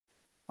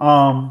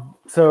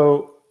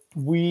So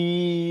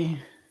we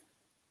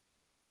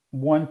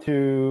want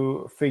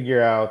to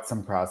figure out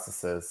some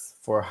processes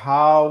for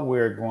how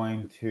we're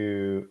going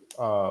to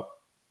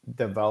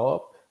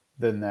develop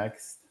the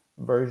next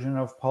version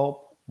of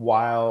Pulp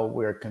while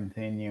we're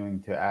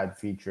continuing to add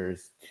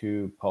features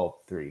to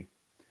Pulp 3.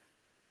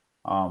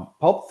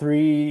 Pulp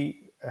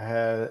 3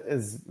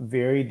 is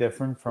very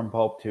different from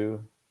Pulp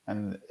 2,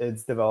 and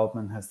its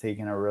development has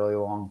taken a really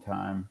long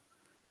time.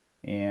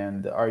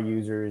 And our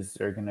users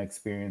are going to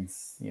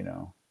experience,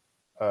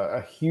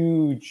 a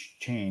huge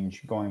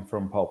change going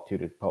from Pulp 2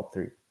 to Pulp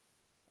 3.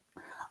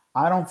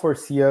 I don't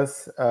foresee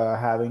us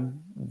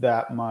having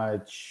that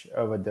much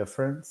of a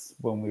difference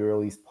when we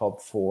release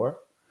Pulp 4.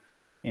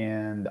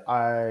 And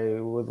I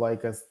would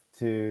like us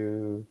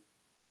to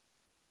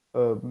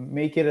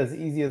make it as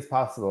easy as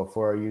possible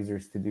for our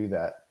users to do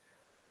that.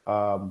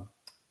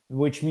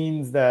 Which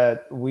means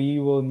that we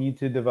will need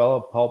to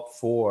develop Pulp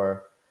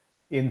 4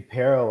 in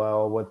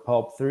parallel with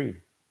Pulp 3.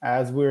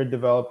 As we're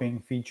developing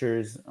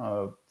features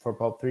for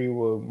Pulp 3,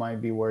 we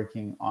might be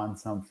working on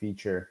some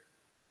feature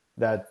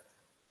that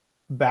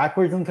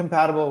backwards and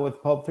compatible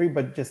with Pulp 3,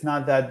 but just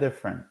not that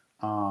different.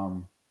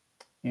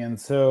 And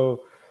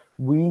so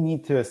we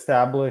need to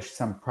establish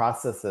some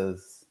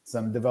processes,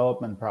 some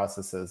development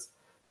processes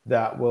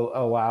that will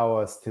allow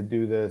us to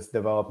do this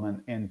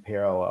development in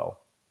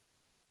parallel.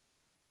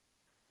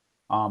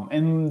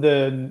 In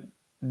the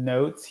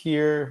notes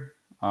here,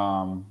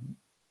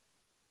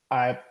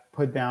 I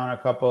put down a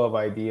couple of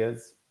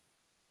ideas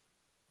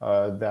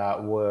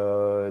that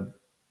would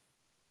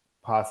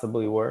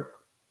possibly work.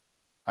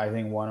 I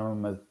think one of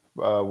them is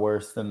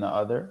worse than the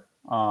other.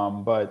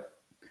 But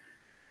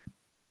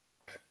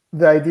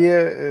the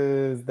idea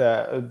is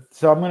that,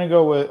 so I'm going to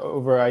go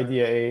over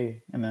idea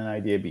A and then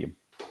idea B.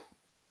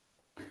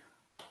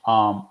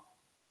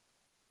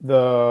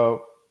 The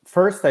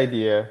first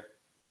idea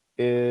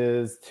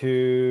is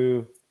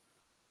to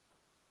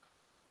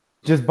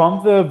just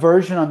bump the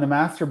version on the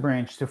master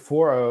branch to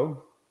 4.0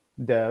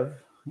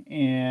 dev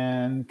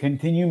and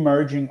continue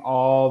merging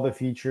all the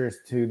features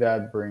to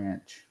that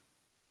branch.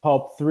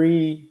 Pulp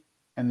 3,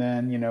 and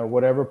then,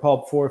 whatever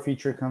Pulp 4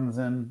 feature comes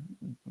in,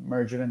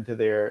 merge it into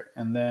there,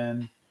 and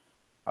then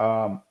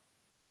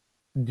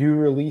do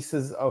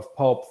releases of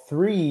Pulp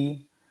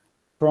 3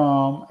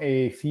 from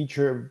a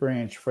feature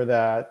branch for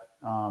that,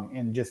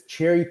 and just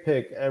cherry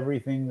pick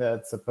everything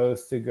that's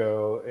supposed to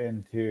go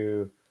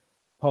into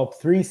Pulp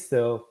 3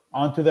 still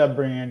onto that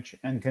branch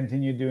and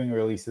continue doing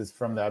releases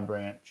from that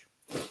branch.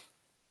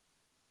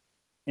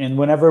 And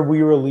whenever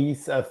we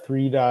release a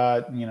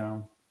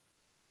 3.8,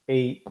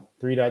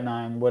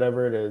 3.9,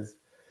 whatever it is,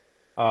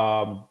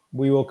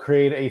 we will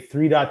create a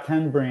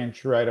 3.10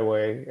 branch right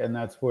away, and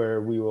that's where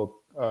we will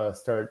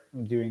start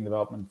doing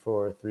development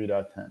for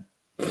 3.10.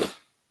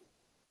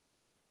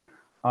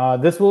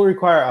 This will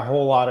require a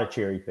whole lot of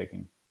cherry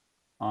picking.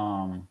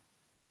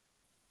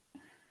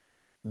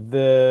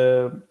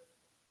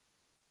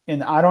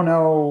 And I don't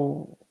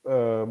know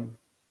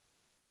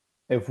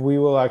if we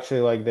will actually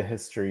like the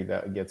history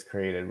that gets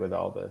created with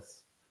all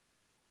this.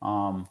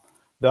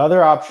 The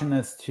other option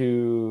is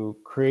to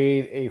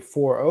create a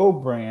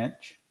 4.0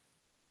 branch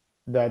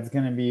that's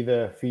going to be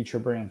the feature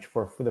branch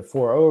for the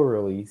 4.0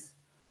 release,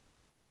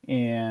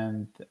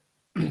 and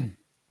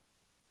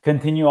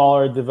continue all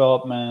our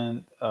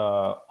development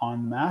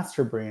on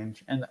master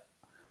branch and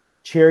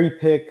cherry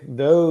pick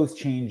those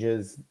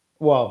changes.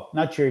 Well,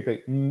 not cherry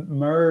pick,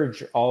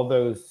 merge all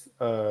those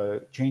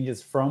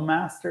changes from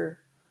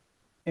master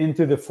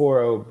into the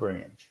 4.0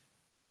 branch,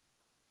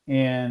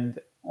 and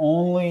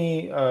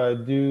only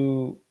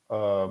do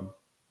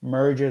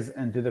merges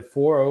into the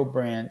 4.0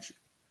 branch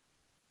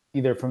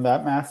either from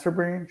that master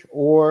branch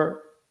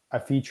or a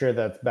feature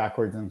that's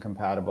backwards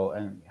incompatible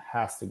and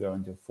has to go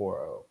into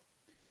 4.0.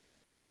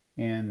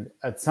 And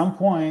at some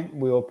point,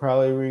 we will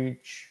probably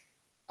reach,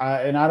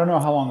 and I don't know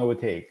how long it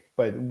would take,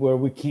 but where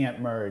we can't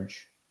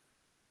merge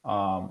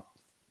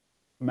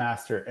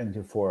master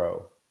into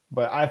 4.0.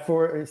 But I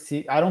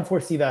don't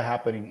foresee that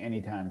happening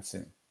anytime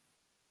soon.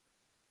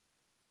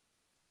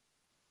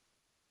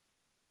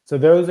 So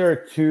those are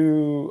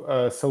two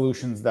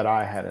solutions that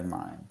I had in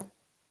mind.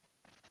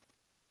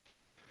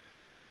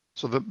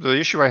 So the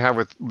issue I have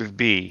with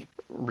B,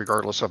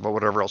 regardless of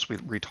whatever else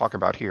we talk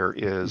about here,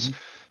 is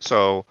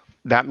so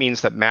that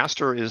means that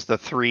master is the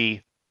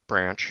 3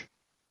 branch.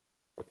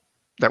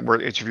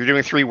 If you're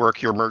doing 3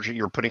 work, you're merging,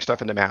 you're putting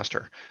stuff into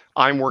master.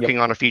 I'm working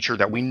on a feature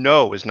that we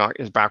know is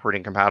backward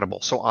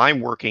incompatible. So I'm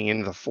working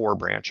in the 4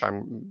 branch.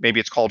 Maybe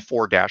it's called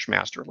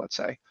 4-master, let's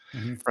say,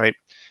 right?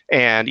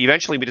 And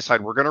eventually we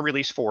decide we're going to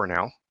release 4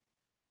 now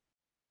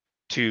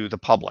to the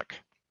public.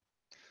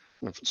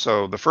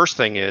 So the first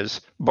thing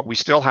is, but we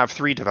still have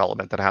 3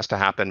 development that has to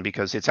happen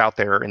because it's out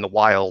there in the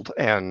wild,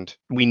 and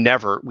we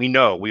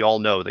all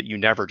know that you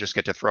never just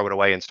get to throw it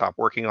away and stop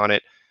working on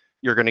it.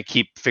 You're going to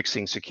keep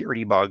fixing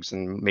security bugs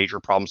and major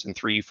problems in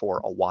 3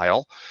 for a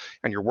while,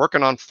 and you're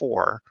working on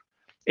 4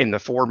 in the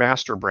 4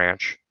 master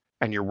branch,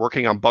 and you're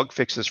working on bug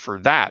fixes for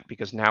that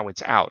because now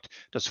it's out,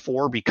 does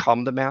 4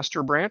 become the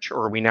master branch,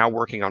 or are we now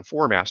working on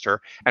 4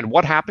 master? And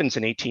what happens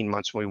in 18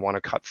 months when we want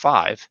to cut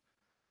 5?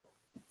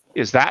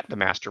 Is that the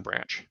master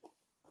branch?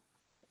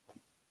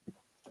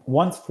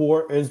 Once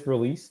 4 is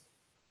released,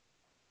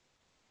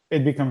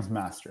 it becomes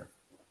master.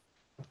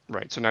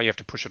 Right. So now you have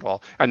to push it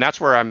all. And that's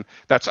where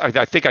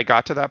I think I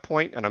got to that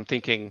point, and I'm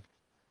thinking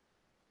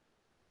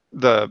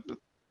the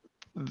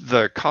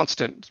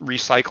constant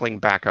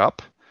recycling back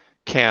up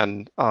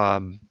can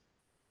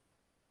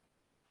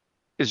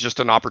is just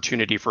an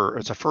opportunity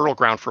it's a fertile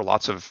ground for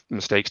lots of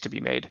mistakes to be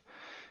made.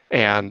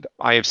 And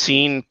I have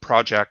seen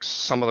projects,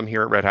 some of them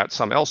here at Red Hat,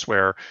 some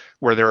elsewhere,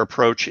 where their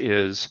approach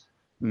is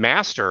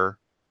master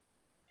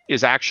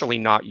is actually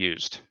not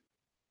used.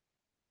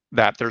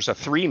 That there's a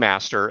 3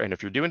 master, and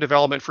if you're doing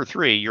development for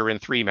 3, you're in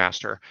 3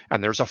 master.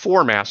 And there's a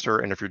 4 master,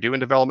 and if you're doing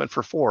development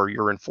for 4,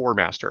 you're in 4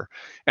 master.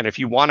 And if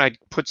you want to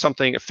put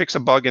something, fix a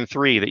bug in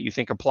 3 that you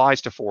think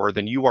applies to 4,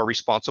 then you are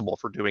responsible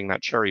for doing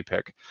that cherry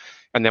pick.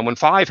 And then when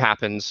 5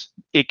 happens,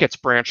 it gets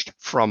branched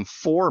from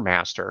 4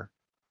 master,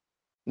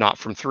 not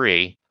from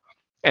 3.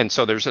 And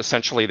so there's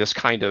essentially this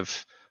kind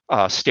of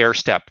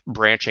stair-step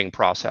branching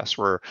process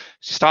where you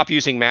stop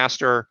using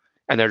master,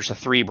 and there's a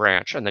 3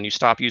 branch, and then you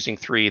stop using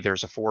 3,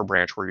 there's a 4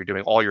 branch where you're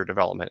doing all your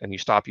development, and you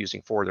stop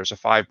using 4, there's a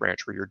 5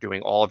 branch where you're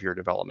doing all of your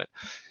development.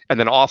 And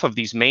then off of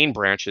these main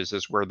branches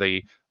is where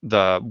the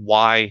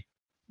Y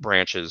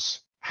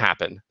branches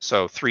happen.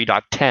 So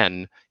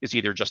 3.10 is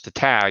either just a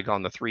tag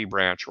on the 3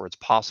 branch, or it's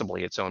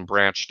possibly its own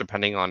branch,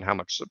 depending on how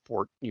much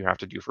support you have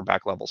to do for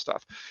back level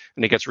stuff.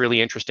 And it gets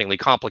really interestingly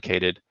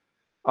complicated.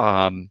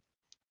 And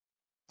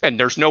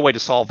there's no way to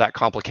solve that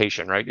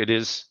complication, right? It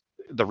is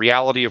the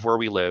reality of where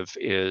we live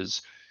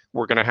is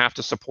we're going to have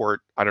to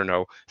support, I don't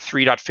know,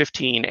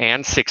 3.15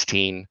 and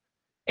 16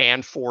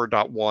 and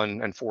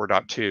 4.1 and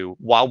 4.2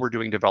 while we're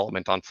doing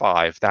development on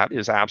 5. That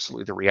is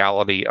absolutely the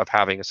reality of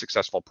having a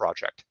successful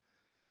project.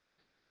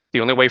 The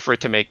only way for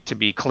it to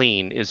be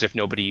clean is if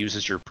nobody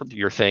uses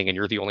your thing and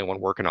you're the only one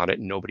working on it,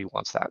 and nobody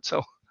wants that.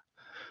 So,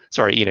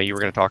 sorry, Ina, you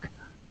were going to talk.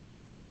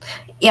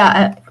 Yeah,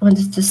 I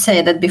wanted to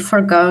say that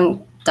before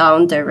going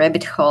down the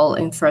rabbit hole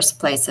in first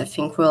place, I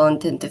think we'll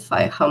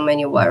identify how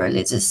many Y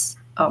releases,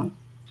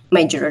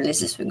 major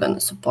releases we're going to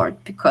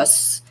support,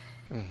 because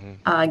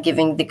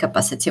given the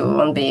capacity, we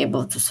won't be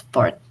able to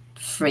support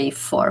 3,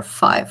 4,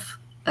 5,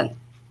 and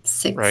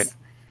 6. Right.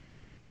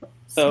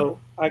 So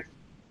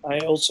I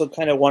also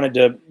kind of wanted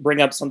to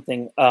bring up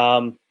something.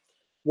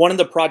 One of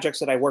the projects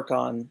that I work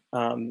on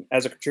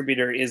as a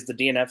contributor is the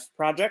DNF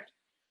project.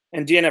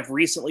 And DNF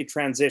recently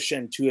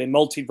transitioned to a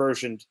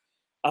multi-versioned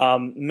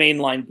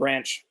mainline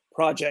branch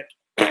project.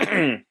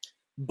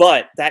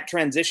 But that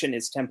transition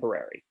is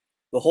temporary.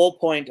 The whole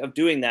point of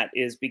doing that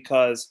is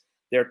because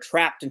they're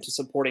trapped into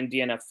supporting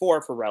DNF4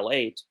 for RHEL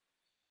 8,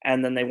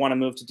 and then they want to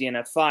move to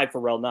DNF5 for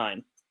RHEL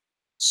 9.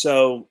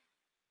 So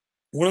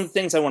one of the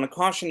things I want to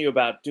caution you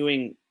about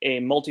doing a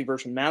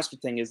multi-version master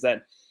thing is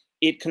that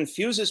it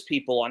confuses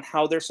people on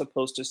how they're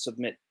supposed to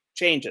submit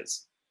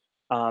changes.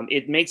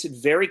 It makes it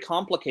very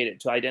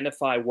complicated to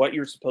identify what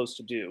you're supposed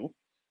to do.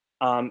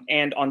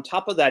 And on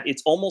top of that,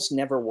 it's almost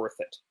never worth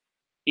it.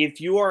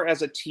 If you are,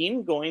 as a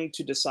team, going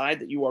to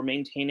decide that you are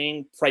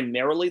maintaining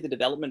primarily the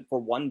development for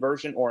one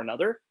version or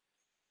another,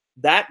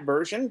 that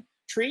version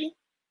tree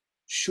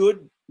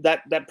should,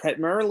 that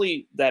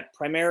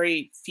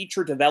primary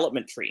feature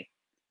development tree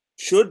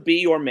should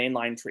be your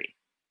mainline tree.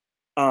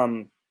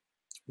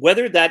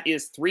 Whether that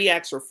is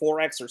 3x or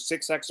 4x or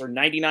 6x or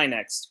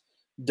 99x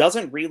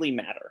doesn't really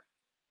matter.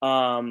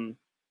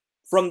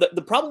 From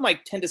the problem I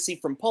tend to see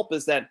from Pulp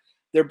is that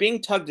they're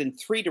being tugged in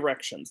 3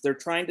 directions. They're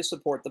trying to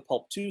support the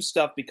Pulp 2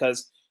 stuff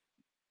because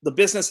the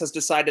business has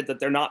decided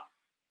that they're not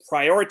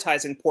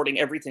prioritizing porting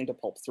everything to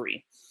Pulp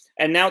 3.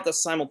 And now that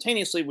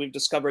simultaneously we've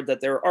discovered that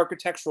there are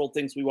architectural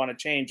things we want to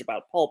change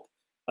about Pulp,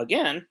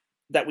 again,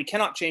 that we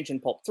cannot change in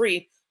Pulp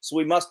 3, so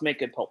we must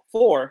make it Pulp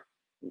 4.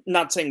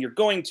 Not saying you're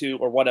going to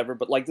or whatever,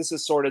 but like this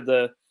is sort of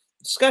the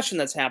discussion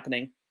that's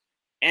happening.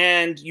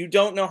 And you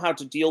don't know how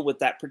to deal with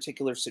that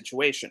particular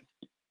situation.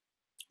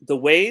 The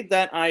way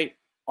that I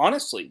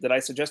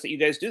suggest that you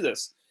guys do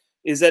this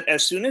is that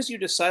as soon as you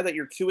decide that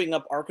you're queuing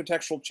up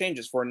architectural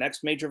changes for a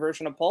next major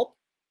version of Pulp,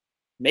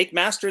 make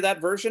master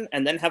that version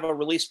and then have a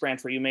release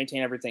branch where you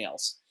maintain everything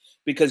else.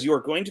 Because you are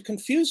going to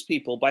confuse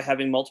people by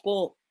having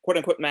multiple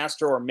quote-unquote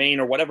master or main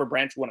or whatever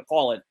branch you want to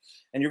call it.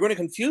 And you're going to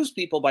confuse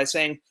people by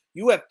saying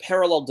you have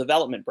parallel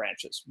development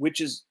branches,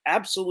 which is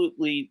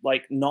absolutely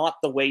like not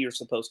the way you're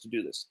supposed to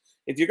do this.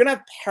 If you're going to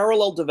have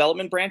parallel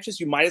development branches,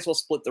 you might as well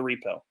split the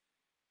repo.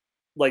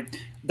 Like,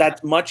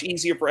 that's much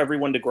easier for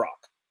everyone to grok.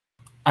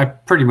 I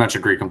pretty much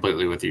agree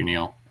completely with you,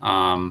 Neil.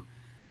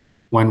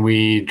 When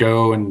we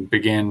go and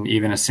begin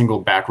even a single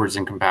backwards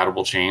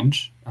incompatible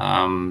change,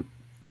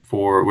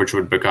 for which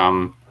would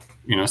become,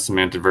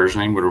 cemented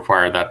versioning, would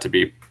require that to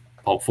be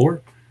Pulp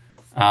 4,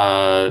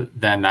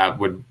 then that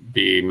would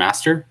be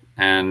master,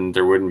 and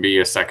there wouldn't be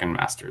a second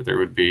master. There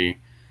would be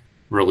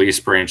release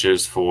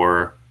branches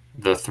for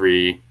the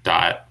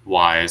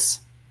 3.ys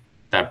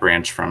that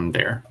branch from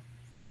there.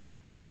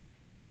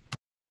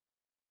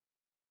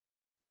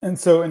 And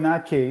so in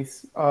that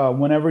case,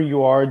 whenever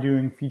you are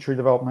doing feature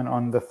development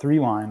on the 3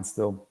 line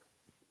still,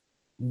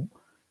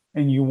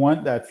 and you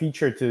want that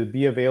feature to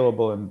be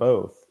available in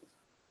both,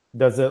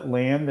 does it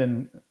land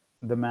in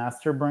the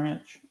master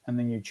branch and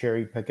then you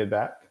cherry pick it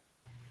back?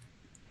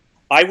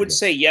 I would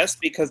say yes,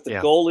 because the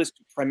Yeah. goal is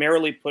to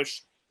primarily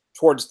push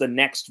towards the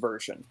next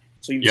version.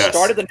 So you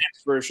started the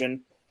next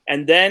version,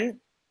 and then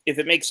if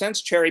it makes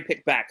sense, cherry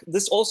pick back.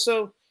 This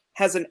also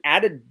has an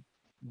added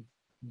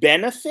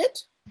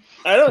benefit,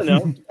 I don't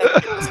know,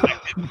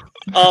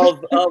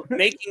 of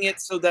making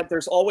it so that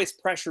there's always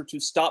pressure to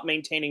stop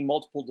maintaining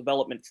multiple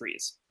development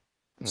trees.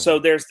 So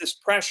there's this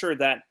pressure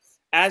that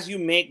as you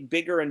make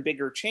bigger and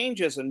bigger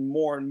changes and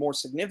more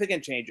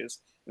significant changes,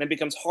 and it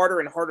becomes harder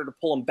and harder to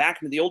pull them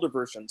back into the older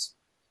versions,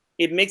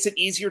 it makes it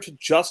easier to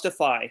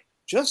justify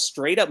just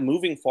straight up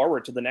moving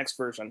forward to the next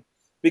version.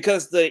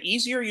 Because the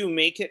easier you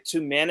make it to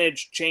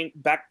manage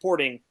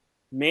backporting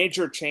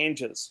major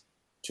changes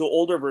to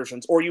older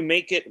versions, or you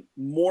make it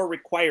more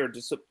required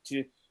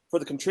for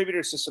the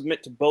contributors to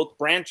submit to both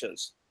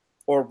branches,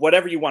 or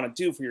whatever you want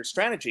to do for your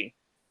strategy,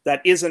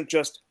 that isn't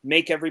just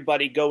make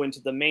everybody go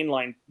into the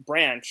mainline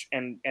branch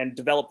and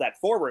develop that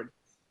forward,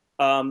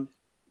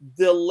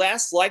 the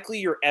less likely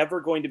you're ever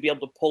going to be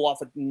able to pull off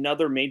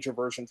another major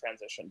version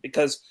transition,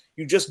 because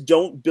you just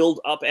don't build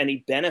up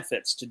any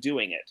benefits to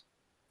doing it.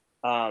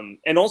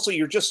 And also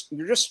you're just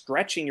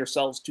stretching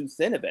yourselves too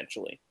thin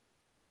eventually.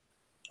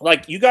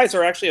 Like, you guys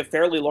are actually a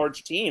fairly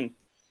large team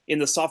in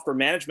the software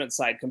management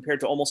side compared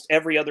to almost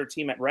every other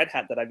team at Red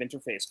Hat that I've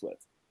interfaced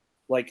with.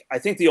 Like, I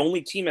think the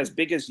only team as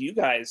big as you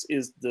guys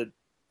is the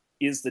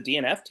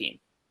DNF team.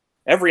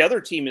 Every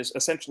other team is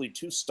essentially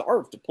too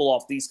starved to pull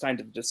off these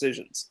kinds of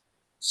decisions.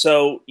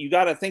 So you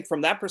got to think from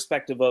that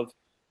perspective of,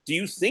 do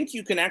you think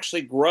you can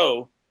actually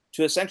grow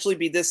to essentially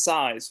be this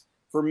size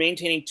for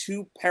maintaining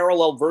 2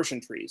 parallel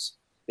version trees?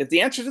 If the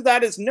answer to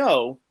that is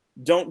no,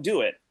 don't do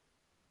it.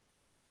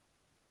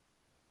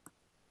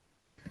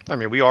 I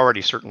mean, we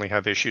already certainly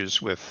have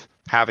issues with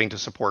having to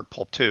support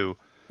Pulp 2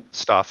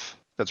 stuff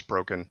that's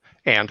broken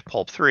and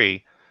Pulp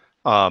 3.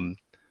 And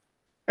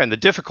the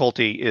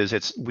difficulty is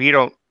we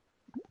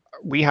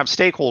have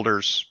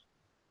stakeholders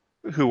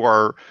who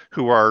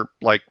are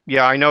like,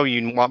 yeah, I know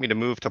you want me to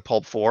move to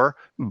Pulp 4,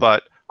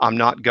 but I'm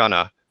not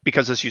gonna,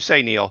 because as you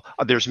say, Neil,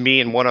 there's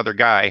me and one other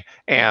guy,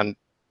 and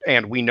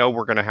we know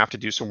we're going to have to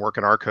do some work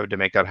in our code to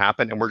make that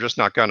happen, and we're just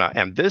not gonna.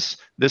 And this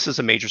is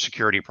a major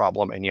security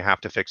problem, and you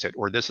have to fix it.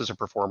 Or this is a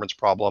performance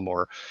problem,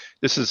 or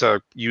this is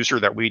a user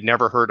that we'd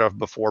never heard of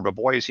before, but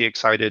boy, is he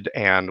excited,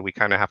 and we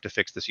kind of have to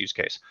fix this use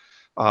case.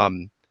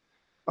 I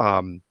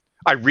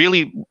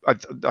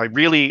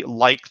really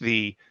like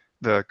the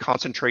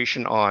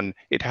concentration on,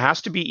 it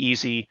has to be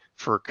easy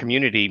for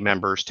community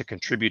members to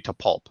contribute to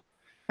Pulp.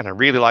 And I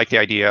really like the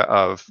idea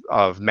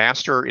of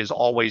master is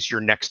always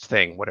your next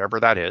thing, whatever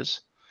that is.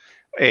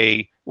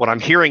 What I'm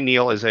hearing,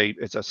 Neil, is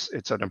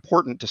it's an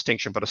important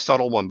distinction, but a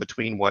subtle one,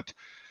 between what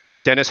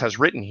Dennis has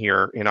written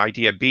here in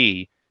idea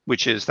B,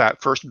 which is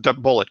that first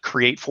bullet,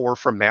 create 4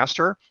 from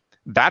master.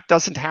 That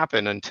doesn't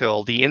happen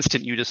until the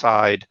instant you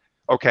decide,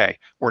 okay,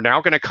 we're now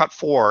going to cut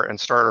 4 and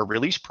start a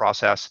release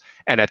process.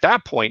 And at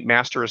that point,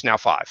 master is now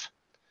 5.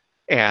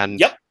 And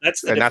yep,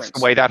 that's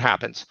the way that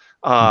happens.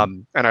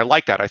 And I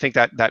like that. I think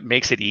that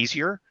makes it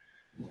easier.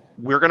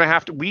 We're going to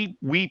have to,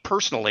 we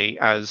personally,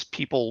 as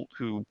people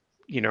who,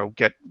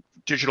 get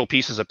digital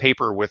pieces of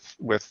paper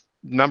with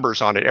numbers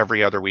on it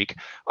every other week,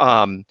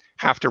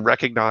 have to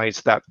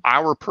recognize that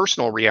our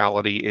personal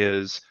reality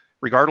is,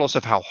 regardless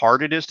of how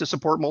hard it is to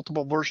support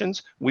multiple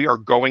versions, we are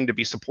going to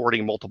be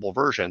supporting multiple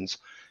versions.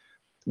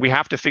 We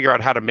have to figure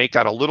out how to make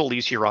that a little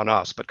easier on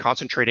us, but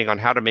concentrating on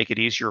how to make it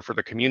easier for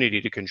the community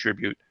to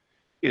contribute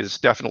is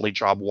definitely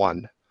job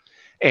 1.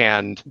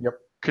 And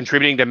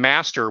contributing to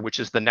master, which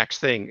is the next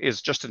thing,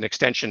 is just an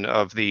extension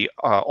of the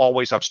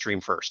always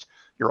upstream first.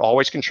 You're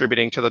always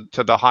contributing to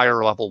the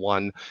higher level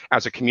one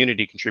as a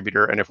community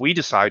contributor. And if we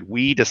decide,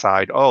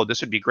 oh,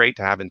 this would be great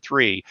to have in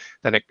 3,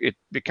 then it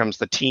becomes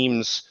the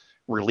team's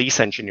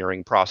release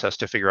engineering process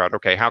to figure out,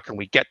 okay, how can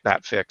we get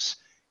that fix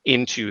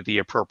into the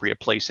appropriate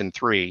place in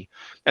 3?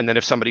 And then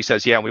if somebody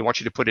says, yeah, we want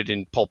you to put it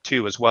in Pulp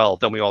 2 as well,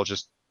 then we all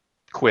just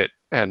quit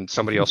and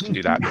somebody else can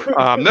do that.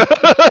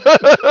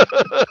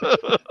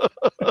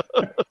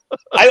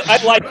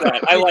 I like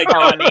that. I like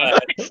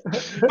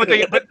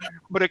that.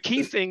 But a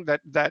key thing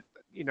that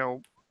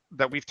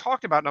we've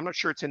talked about, and I'm not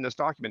sure it's in this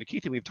document, a key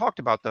thing we've talked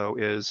about, though,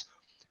 is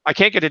I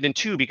can't get it in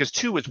 2 because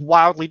 2 is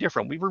wildly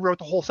different. We rewrote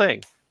the whole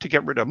thing to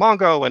get rid of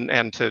Mongo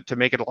and to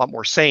make it a lot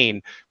more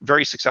sane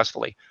very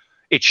successfully.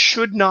 It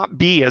should not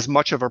be as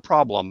much of a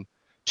problem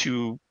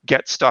to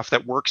get stuff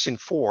that works in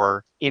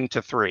 4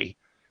 into 3,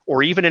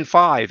 or even in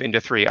 5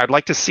 into 3. I'd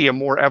like to see a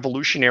more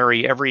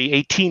evolutionary every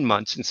 18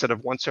 months instead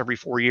of once every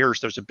 4 years.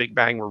 There's a big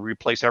bang where we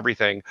replace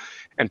everything,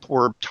 and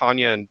poor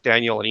Tanya and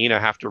Daniel and Ina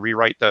have to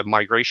rewrite the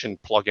migration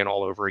plugin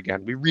all over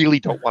again. We really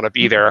don't want to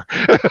be there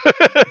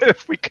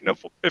if we can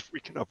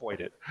avoid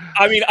it.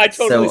 I mean, I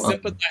totally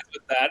sympathize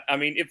with that. I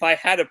mean, if I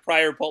had a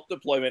prior Pulp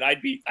deployment,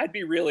 I'd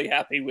be really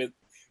happy with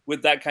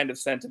that kind of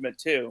sentiment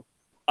too.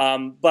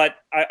 But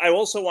I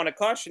also want to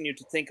caution you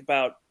to think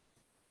about,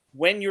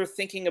 when you're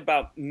thinking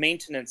about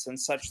maintenance and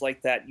such like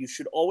that, you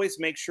should always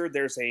make sure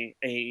there's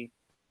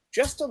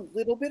just a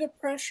little bit of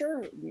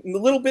pressure, a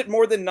little bit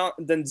more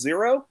than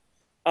zero,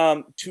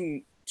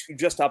 to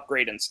just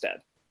upgrade instead.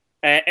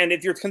 And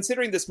if you're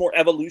considering this more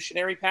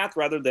evolutionary path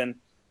rather than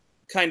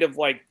kind of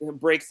like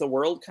break the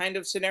world kind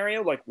of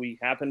scenario, like we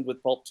happened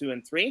with Pulp 2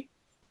 and 3,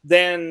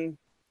 then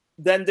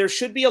there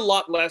should be a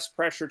lot less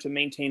pressure to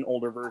maintain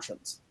older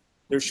versions.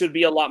 There should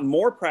be a lot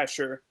more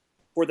pressure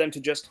for them to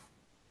just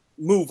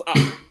move up,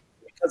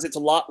 because it's a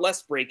lot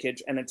less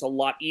breakage and it's a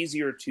lot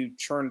easier to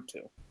churn to.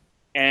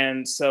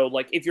 And so,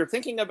 like, if you're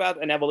thinking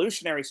about an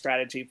evolutionary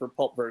strategy for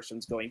Pulp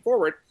versions going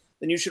forward,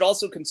 then you should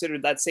also consider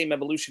that same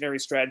evolutionary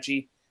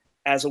strategy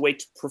as a way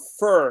to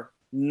prefer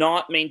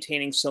not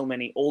maintaining so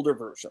many older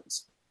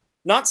versions.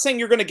 Not saying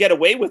you're going to get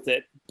away with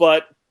it,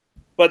 but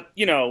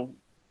you know,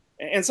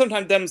 and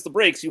sometimes them's the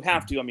breaks. You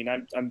have to. I mean,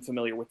 I'm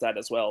familiar with that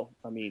as well.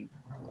 I mean,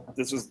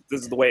 this is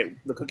the way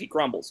the cookie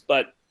crumbles.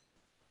 But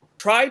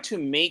try to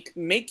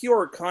make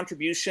your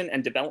contribution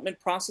and development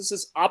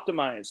processes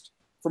optimized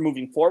for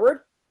moving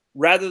forward,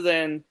 rather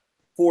than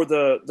for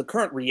the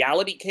current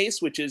reality case,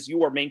 which is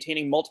you are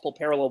maintaining multiple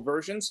parallel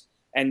versions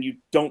and you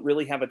don't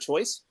really have a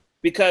choice,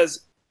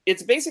 because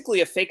it's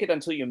basically a fake it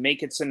until you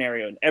make it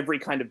scenario in every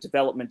kind of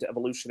development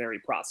evolutionary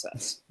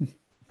process.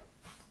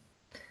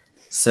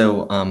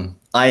 So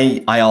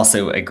I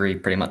also agree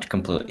pretty much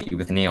completely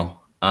with Neil.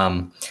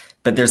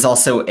 But there's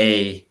also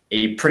a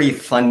pretty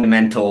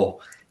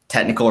fundamental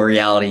technical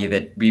reality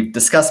that we've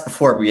discussed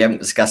before, but we haven't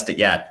discussed it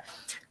yet,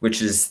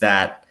 which is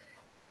that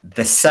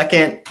the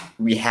second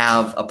we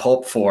have a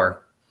Pulp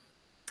 4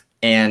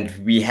 and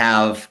we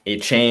have a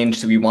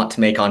change that we want to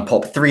make on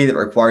Pulp 3 that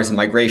requires a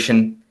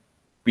migration,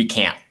 we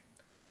can't.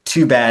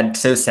 Too bad,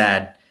 so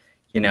sad.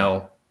 You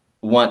know,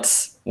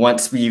 once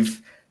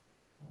we've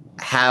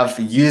have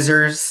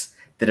users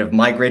that have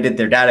migrated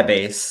their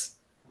database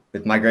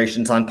with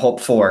migrations on Pulp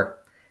 4,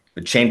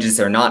 with changes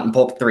that are not in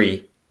Pulp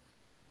 3,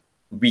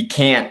 we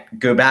can't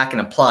go back and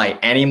apply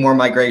any more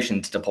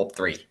migrations to Pulp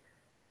 3.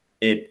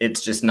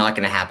 It's just not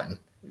going to happen.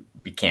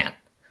 We can't.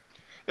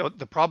 You know,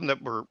 the problem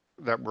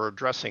that we're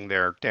addressing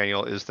there,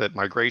 Daniel, is that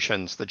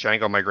migrations, the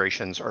Django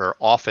migrations, are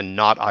often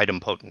not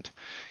idempotent.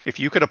 If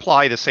you could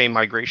apply the same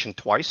migration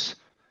twice,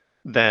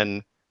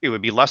 then it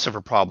would be less of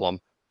a problem.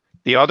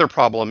 The other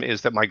problem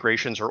is that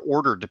migrations are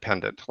order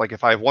dependent. Like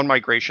if I have one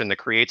migration that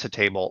creates a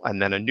table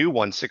and then a new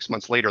one 6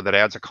 months later that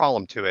adds a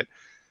column to it,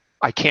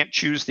 I can't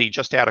choose the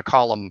just add a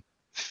column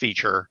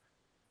feature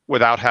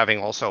without having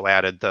also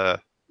added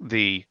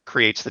the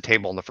creates the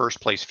table in the first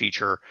place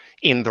feature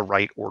in the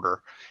right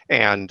order.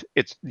 And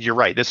you're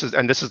right. This is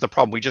the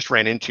problem we just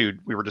ran into.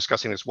 We were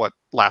discussing this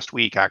last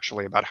week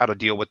actually, about how to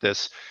deal with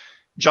this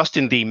just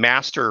in the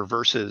master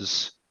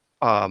versus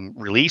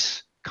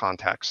release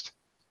context,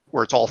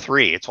 where it's all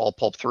three. It's all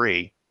Pulp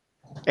 3,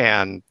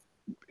 and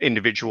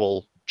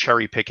individual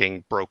cherry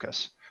picking broke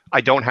us. I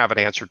don't have an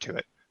answer to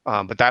it,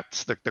 but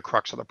that's the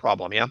crux of the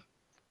problem. Yeah.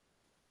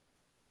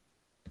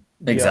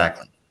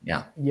 Exactly.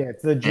 Yeah. Yeah,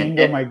 it's the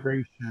Django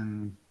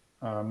migration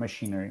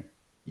machinery.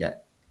 Yeah.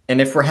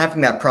 And if we're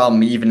having that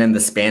problem even in the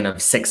span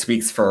of 6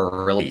 weeks for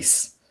a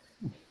release,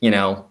 you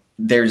know,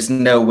 there's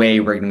no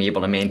way we're going to be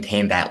able to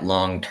maintain that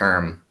long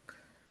term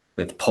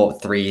with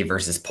Pulp 3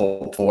 versus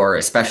Pulp 4,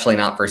 especially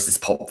not versus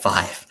Pulp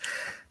 5.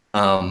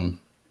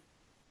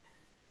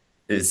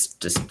 Is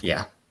just,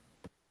 yeah.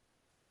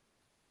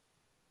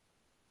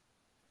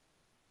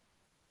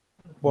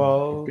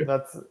 Well,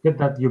 that's good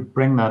that you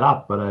bring that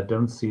up, but I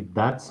don't see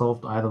that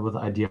solved either with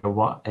idea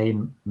A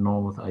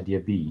nor with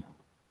idea B.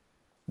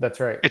 That's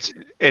right.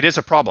 It is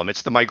a problem.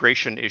 It's the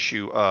migration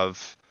issue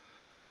of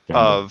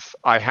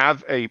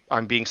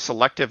I'm being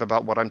selective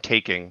about what I'm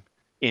taking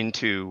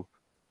into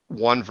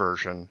one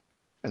version,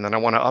 and then I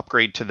want to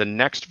upgrade to the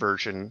next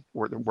version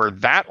where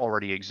that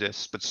already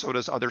exists, but so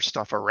does other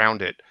stuff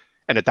around it.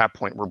 And at that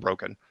point, we're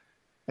broken.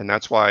 And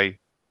that's why,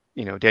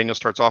 you know, Daniel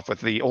starts off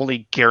with the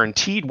only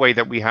guaranteed way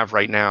that we have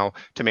right now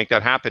to make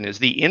that happen is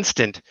the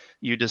instant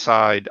you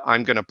decide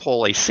I'm going to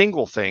pull a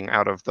single thing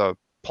out of the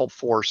Pulp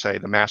 4, say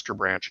the master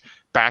branch,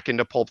 back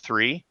into Pulp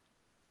 3,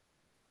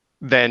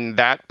 then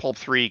that Pulp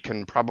 3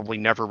 can probably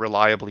never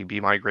reliably be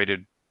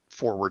migrated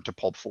forward to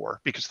Pulp 4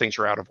 because things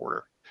are out of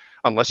order,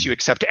 unless you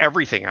accept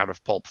everything out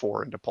of Pulp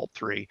 4 into Pulp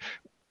 3,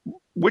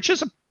 which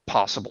is a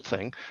possible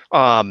thing.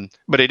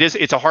 But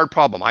it's a hard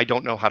problem. I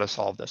don't know how to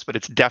solve this, but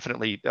it's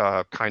definitely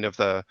kind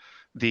of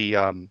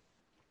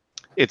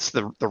it's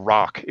the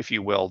rock, if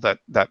you will, that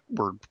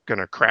we're going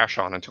to crash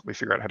on until we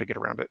figure out how to get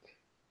around it.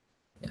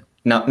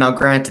 Now,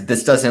 granted,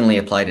 this does only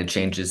apply to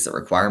changes that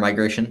require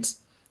migrations.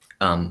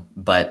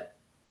 But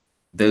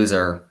those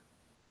are,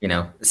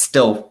 it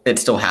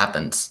still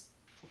happens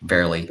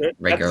fairly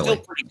regularly.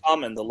 That's still pretty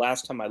common. The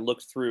last time I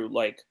looked through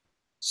like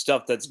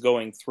stuff that's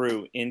going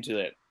through into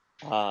it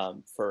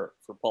for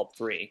Pulp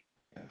 3.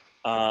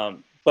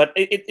 But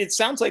it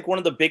sounds like one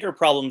of the bigger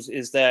problems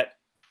is that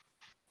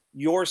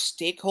your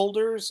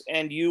stakeholders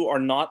and you are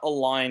not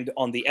aligned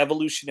on the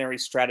evolutionary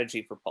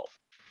strategy for Pulp.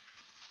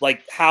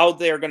 Like how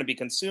they're going to be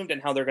consumed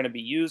and how they're going to be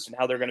used and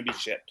how they're going to be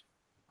shipped.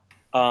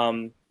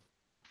 And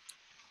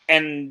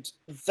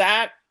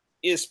that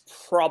is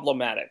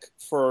problematic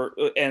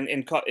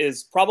and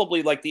is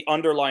probably like the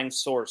underlying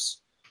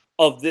source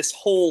of this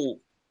whole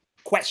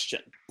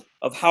question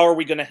of how are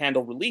we going to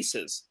handle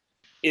releases,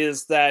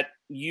 is that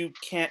you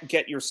can't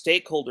get your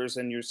stakeholders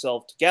and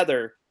yourself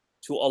together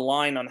to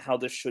align on how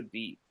this should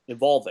be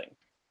evolving.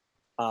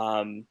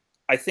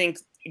 I think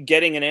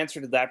getting an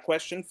answer to that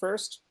question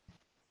first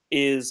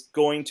is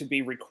going to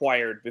be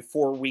required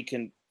before we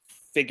can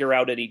figure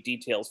out any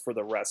details for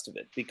the rest of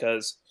it.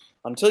 Because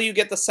until you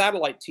get the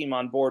satellite team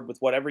on board with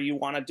whatever you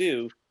want to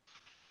do,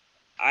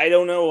 I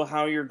don't know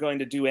how you're going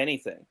to do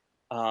anything.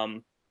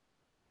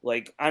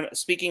 Like, I'm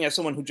speaking as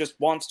someone who just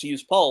wants to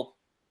use Pulp.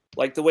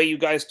 Like, the way you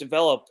guys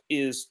develop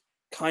is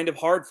kind of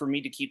hard for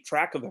me to keep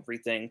track of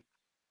everything.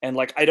 And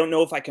like, I don't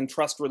know if I can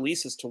trust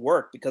releases to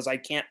work because I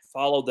can't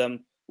follow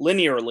them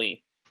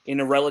linearly in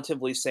a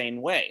relatively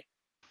sane way.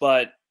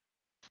 But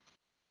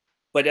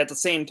at the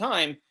same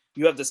time,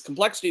 you have this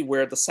complexity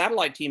where the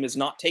satellite team is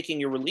not taking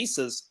your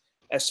releases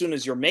as soon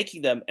as you're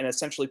making them and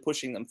essentially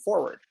pushing them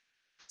forward.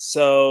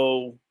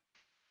 So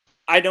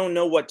I don't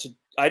know what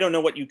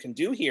you can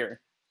do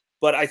here,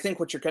 but I think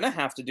what you're going to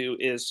have to do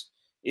is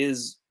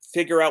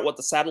figure out what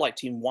the satellite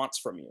team wants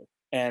from you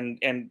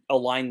and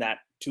align that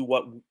to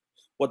what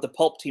the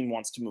Pulp team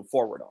wants to move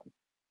forward on.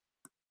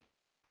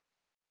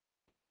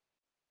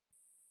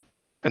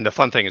 And the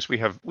fun thing is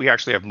we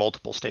actually have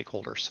multiple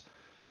stakeholders.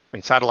 I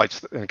mean,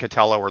 satellites and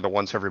Catello are the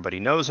ones everybody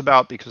knows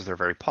about because they're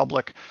very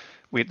public.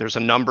 There's a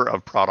number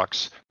of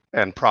products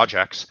and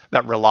projects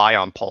that rely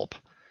on Pulp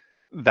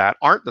that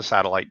aren't the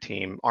satellite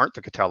team, aren't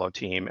the Catello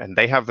team, and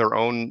they have their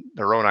own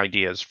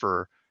ideas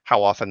for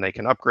how often they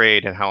can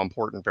upgrade and how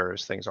important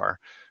various things are.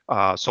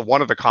 So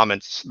one of the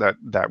comments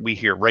that we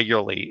hear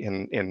regularly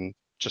in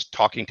just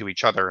talking to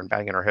each other and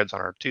banging our heads on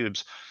our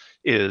tubes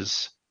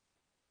is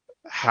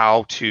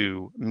how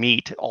to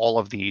meet all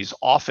of these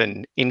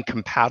often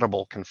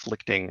incompatible,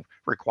 conflicting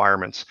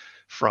requirements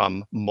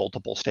from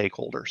multiple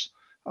stakeholders.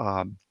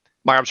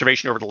 My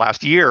observation over the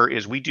last year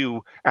is we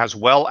do as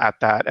well at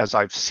that as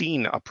I've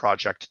seen a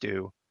project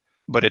do,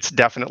 but it's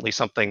definitely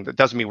something that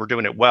doesn't mean we're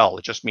doing it well.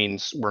 It just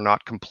means we're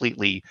not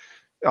completely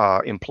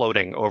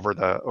imploding over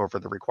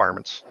the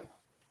requirements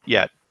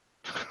yet.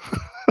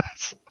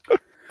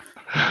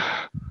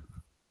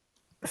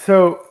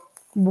 So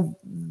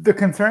the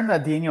concern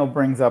that Daniel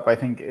brings up, I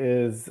think,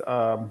 is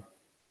a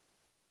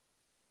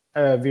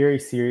very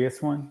serious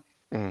one.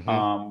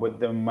 With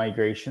the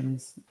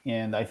migrations,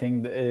 and I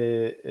think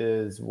it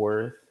is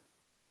worth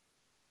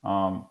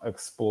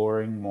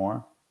exploring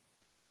more,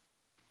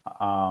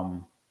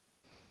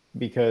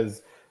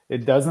 because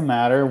it doesn't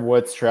matter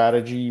what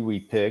strategy we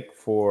pick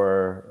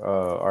for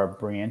our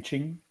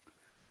branching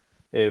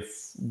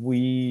if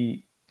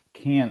we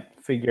can't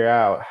figure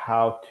out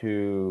how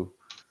to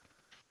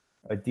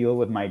deal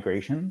with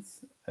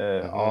migrations.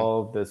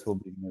 All of this will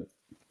be moot.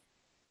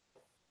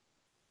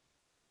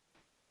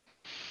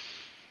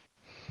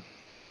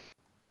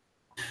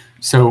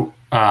 So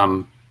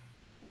on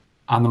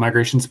the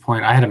migrations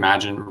point, I had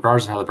imagined,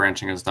 regardless of how the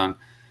branching is done,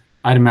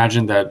 I'd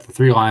imagine that the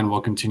 3 line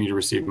will continue to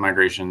receive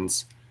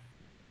migrations,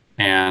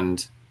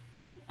 and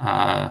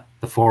the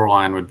 4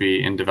 line would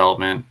be in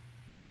development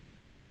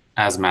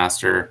as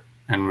master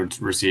and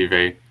would receive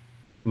a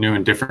new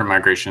and different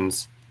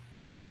migrations,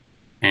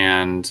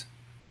 and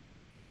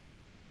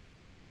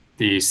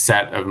the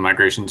set of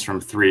migrations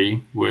from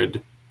 3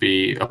 would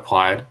be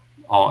applied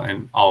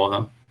all of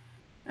them,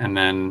 and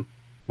then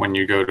when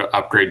you go to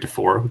upgrade to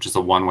 4, which is a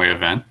one-way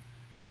event,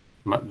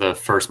 the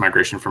first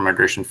migration for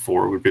migration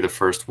 4 would be the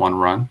first one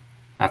run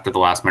after the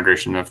last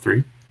migration of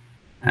 3,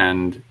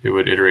 and it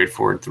would iterate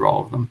forward through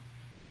all of them.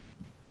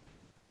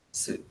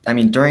 So, I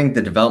mean, during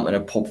the development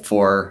of Pulp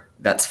 4,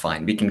 that's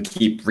fine. We can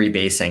keep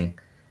rebasing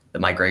the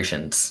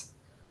migrations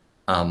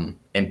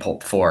in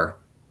Pulp 4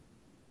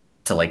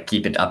 to like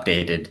keep it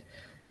updated.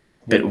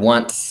 But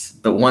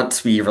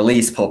once we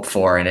release Pulp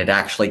 4 and it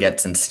actually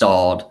gets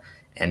installed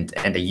and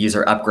a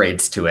user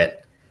upgrades to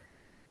it,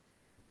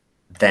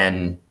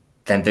 then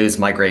those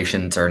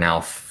migrations are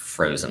now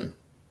frozen.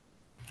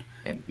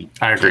 And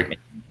I agree.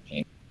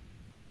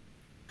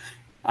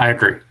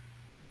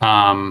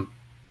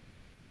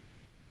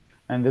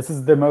 And this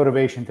is the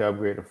motivation to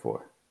upgrade to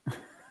 4.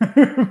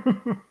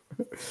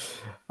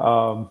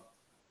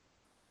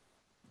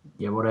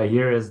 Yeah, what I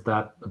hear is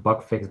that a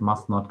bug fix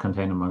must not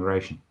contain a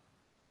migration.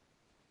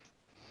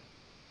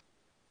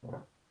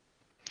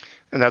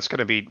 And that's going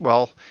to be,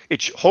 well,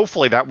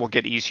 hopefully that will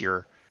get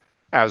easier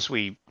as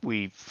we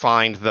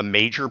find the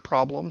major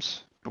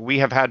problems we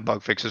have had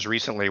bug fixes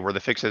recently where the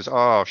fix is,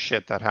 oh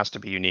shit, that has to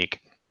be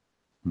unique,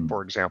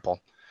 for example.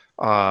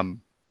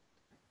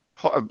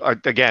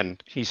 Again,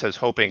 he says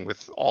hoping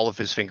with all of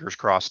his fingers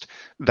crossed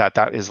that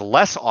that is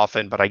less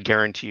often, but I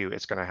guarantee you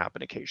it's going to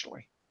happen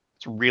occasionally.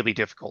 It's really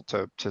difficult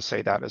to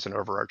say that as an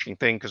overarching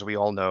thing because we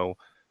all know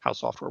how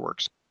software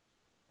works.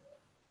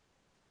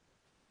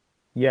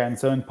 Yeah, and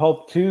so in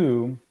Pulp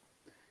 2,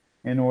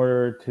 in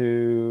order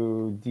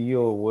to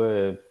deal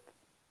with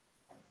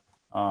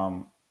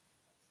the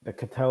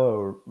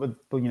Catello,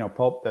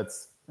 Pulp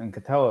that's in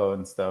Catello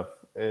and stuff,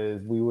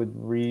 is we would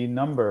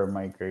renumber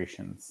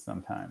migrations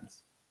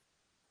sometimes.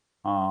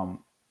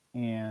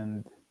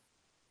 And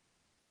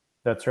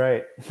that's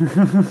right.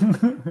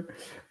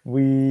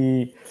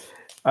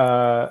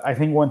 I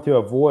think want to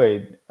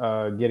avoid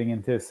getting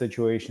into a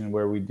situation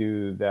where we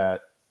do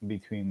that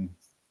between,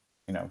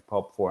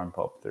 Pulp 4 and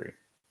Pulp 3.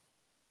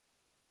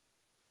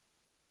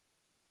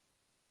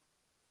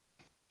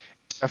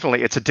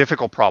 Definitely, it's a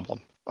difficult problem.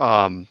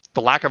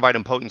 The lack of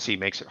idempotency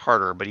makes it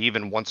harder, but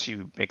even once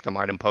you make them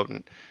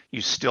idempotent,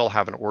 you still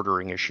have an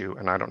ordering issue,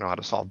 and I don't know how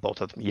to solve both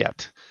of them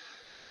yet.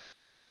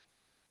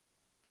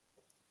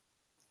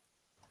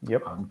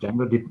 Yep.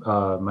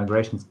 Django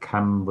migrations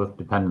come with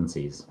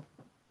dependencies.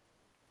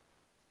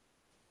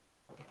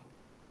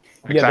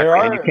 Exactly, yeah, there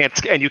are,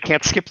 and you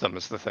can't skip them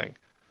is the thing.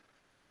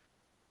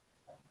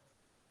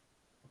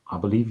 I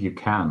believe you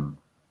can.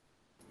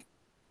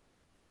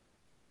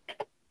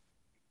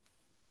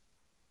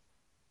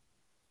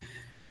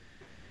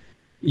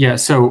 Yeah,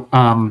 so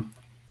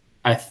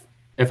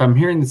if I'm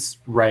hearing this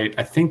right,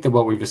 I think that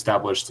what we've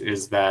established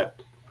is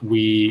that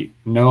we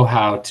know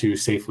how to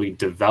safely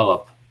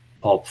develop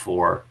Pulp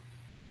 4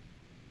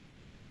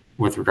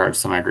 with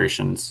regards to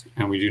migrations,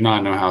 and we do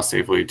not know how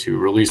safely to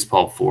release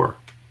Pulp 4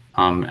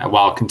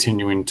 while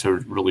continuing to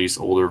release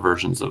older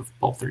versions of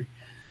Pulp 3.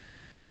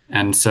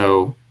 And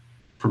so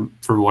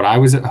for what I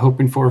was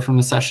hoping for from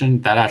the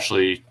session, that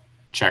actually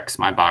checks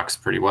my box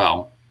pretty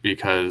well,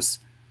 because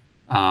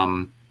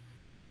I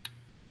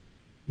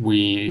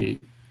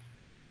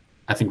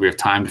think we have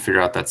time to figure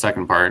out that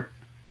second part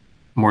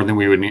more than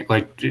we would need.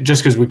 Like,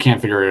 just because we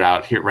can't figure it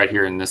out right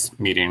here in this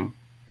meeting,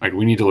 like,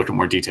 we need to look at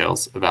more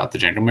details about the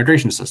Django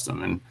migration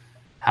system and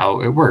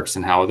how it works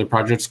and how other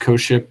projects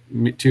co-ship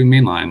to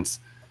mainlines.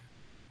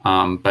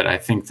 But I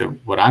think that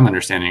what I'm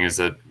understanding is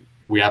that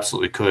we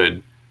absolutely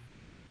could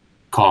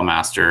call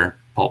master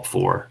Pulp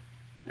 4,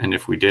 and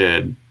if we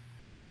did,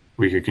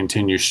 we could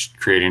continue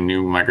creating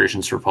new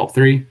migrations for Pulp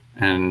 3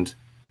 and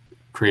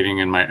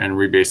creating and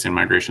rebasing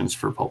migrations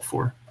for Pulp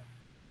 4.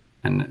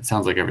 And it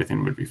sounds like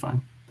everything would be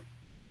fine.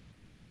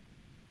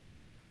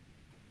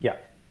 Yeah.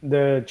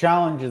 The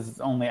challenge is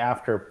only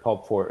after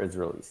Pulp 4 is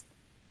released.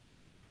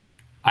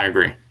 I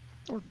agree.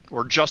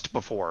 Or just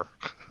before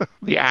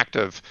the act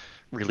of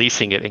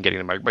releasing it and getting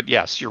the mic. But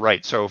yes, you're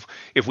right. So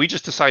if we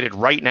just decided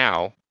right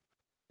now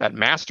that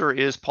master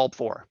is Pulp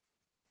 4,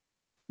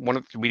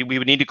 we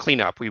would need to clean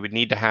up. We would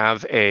need to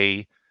have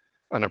an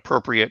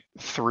appropriate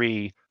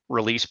 3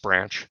 release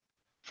branch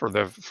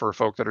for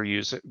folk that are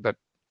using that.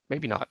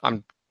 Maybe not.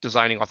 I'm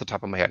designing off the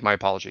top of my head. My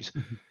apologies.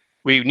 Mm-hmm.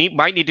 We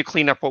might need to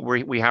clean up what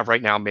we have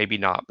right now. Maybe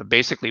not. But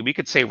basically, we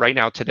could say right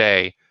now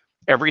today,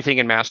 everything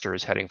in master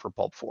is heading for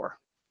Pulp 4.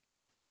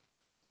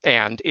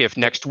 And if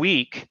next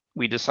week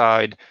we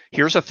decide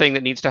here's a thing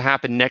that needs to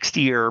happen next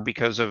year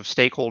because of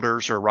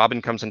stakeholders, or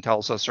Robin comes and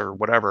tells us or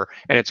whatever,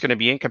 and it's going to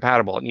be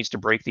incompatible, it needs to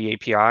break the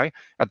API,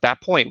 at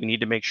that point we need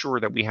to make sure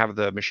that we have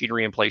the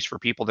machinery in place for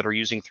people that are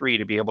using 3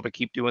 to be able to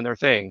keep doing their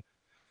thing.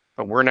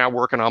 But we're now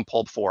working on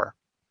Pulp 4,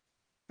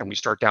 and we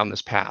start down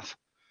this path.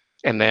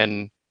 And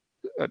then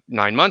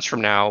 9 months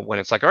from now, when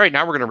it's like, all right,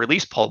 now we're going to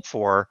release Pulp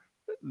 4,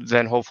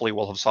 then hopefully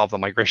we'll have solved the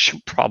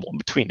migration problem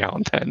between now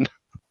and then.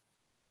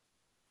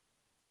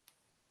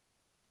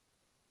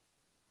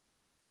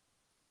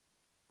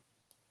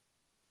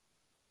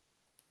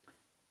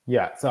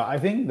 Yeah, so I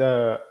think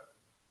the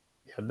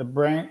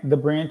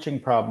branching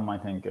problem, I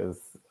think, is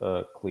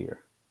clear.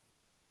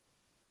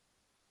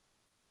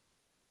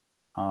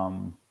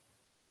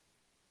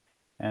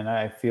 And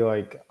I feel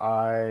like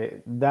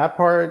that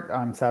part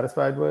I'm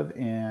satisfied with,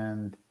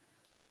 and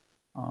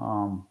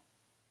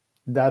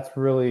that's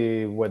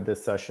really what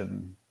this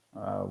session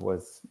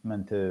was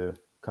meant to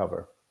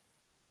cover.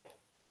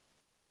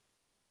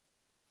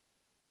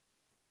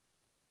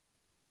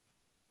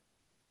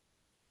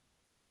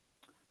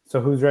 So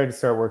who's ready to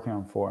start working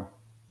on 4?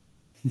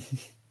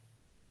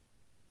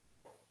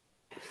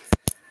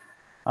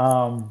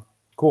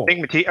 Cool.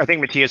 I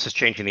think Matthias is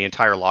changing the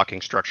entire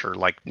locking structure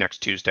like next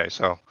Tuesday,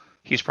 so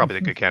he's probably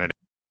the good candidate.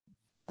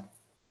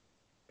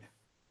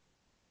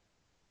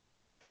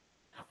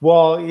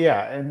 Well,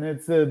 yeah, and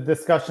it's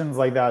discussions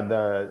like that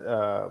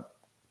that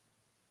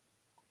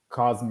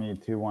caused me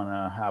to want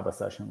to have a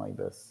session like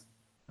this.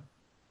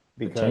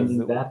 Because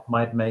changing that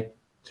might make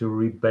to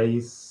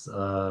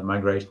rebase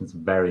migrations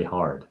very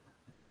hard.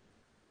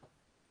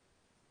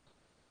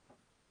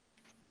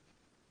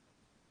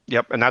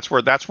 Yep, and that's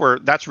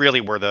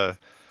really where the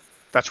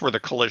That's where the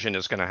collision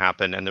is going to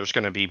happen, and there's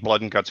going to be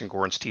blood and guts and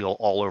gore and steel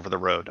all over the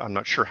road. I'm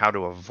not sure how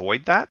to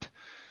avoid that.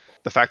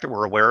 The fact that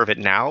we're aware of it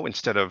now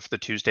instead of the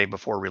Tuesday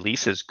before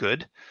release is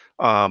good.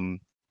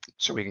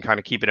 So we can kind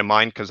of keep it in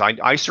mind, because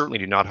I certainly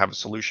do not have a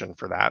solution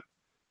for that.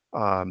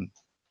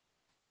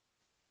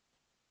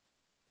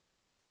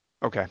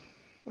 Okay.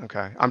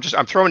 I'm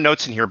throwing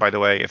notes in here, by the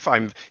way. If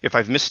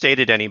I've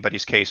misstated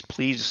anybody's case,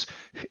 please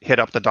hit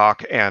up the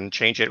doc and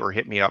change it, or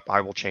hit me up. I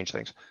will change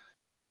things.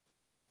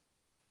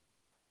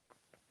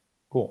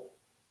 Cool.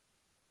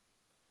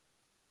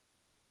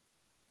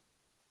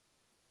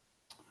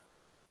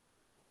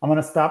 I'm going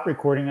to stop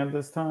recording at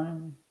this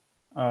time,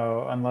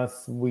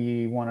 unless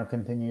we want to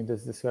continue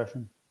this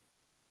discussion.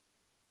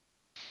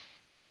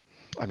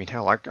 I mean,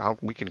 hell,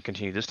 we can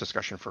continue this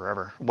discussion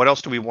forever. What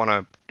else do we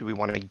want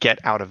to get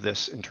out of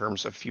this in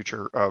terms of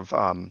future of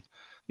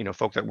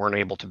folk that weren't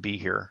able to be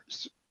here?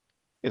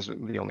 Is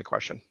the only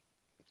question.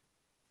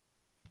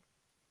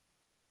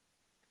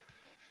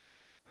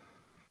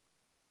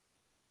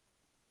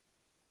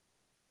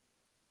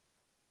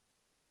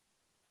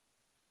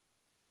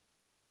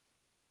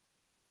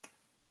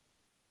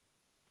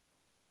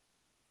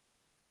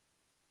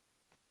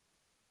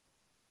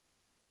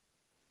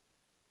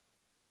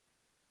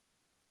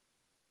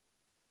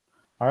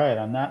 All right,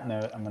 on that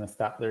note, I'm going to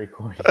stop the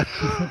recording.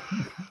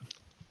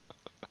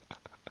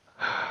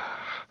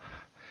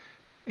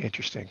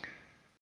 Interesting.